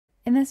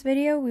In this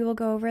video, we will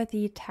go over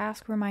the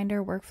task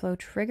reminder workflow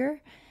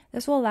trigger.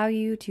 This will allow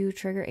you to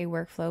trigger a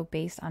workflow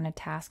based on a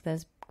task that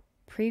has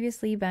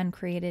previously been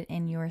created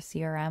in your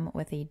CRM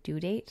with a due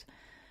date.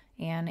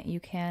 And you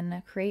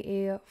can create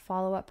a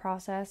follow-up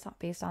process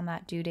based on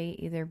that due date,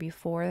 either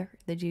before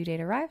the due date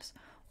arrives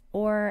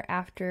or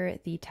after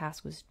the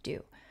task was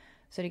due.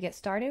 So to get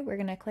started, we're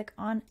going to click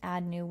on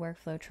Add New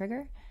Workflow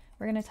Trigger.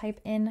 We're going to type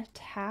in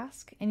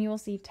task, and you will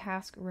see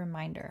task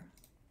reminder.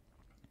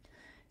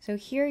 So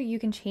here you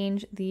can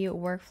change the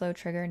workflow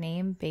trigger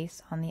name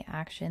based on the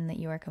action that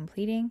you are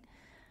completing.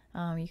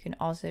 You can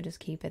also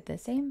just keep it the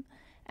same.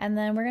 And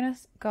then we're going to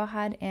go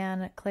ahead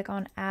and click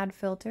on Add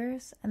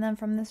Filters. And then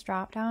from this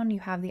drop down,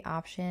 you have the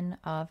option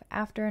of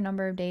after a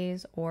number of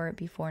days or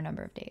before a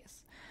number of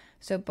days.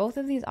 So both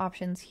of these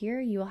options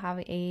here, you will have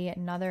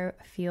another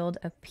field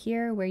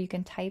appear where you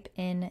can type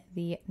in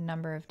the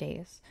number of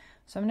days.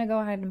 So I'm going to go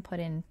ahead and put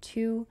in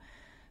 2.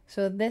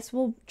 So this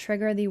will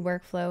trigger the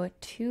workflow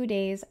 2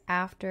 days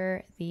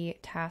after the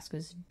task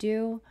is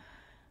due.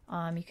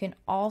 You can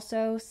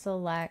also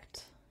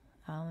select,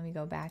 let me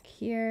go back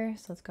here.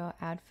 So let's go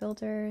add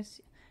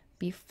filters,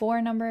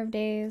 before number of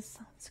days.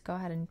 Let's go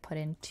ahead and put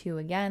in 2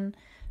 again.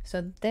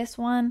 So this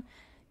one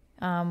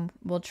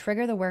will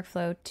trigger the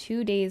workflow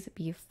 2 days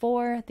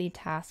before the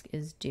task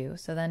is due.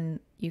 So then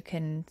you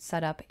can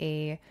set up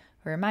a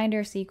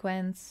reminder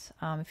sequence.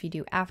 If you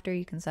do after,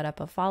 you can set up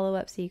a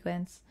follow-up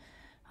sequence.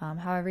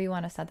 However you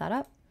want to set that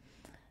up.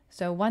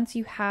 So once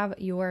you have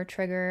your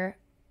trigger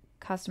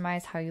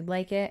customized how you'd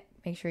like it,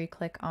 make sure you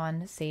click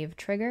on Save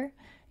Trigger.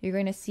 You're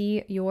going to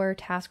see your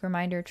task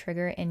reminder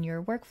trigger in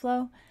your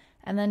workflow,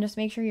 and then just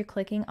make sure you're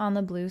clicking on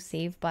the blue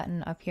Save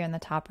button up here in the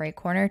top right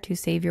corner to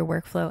save your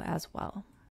workflow as well.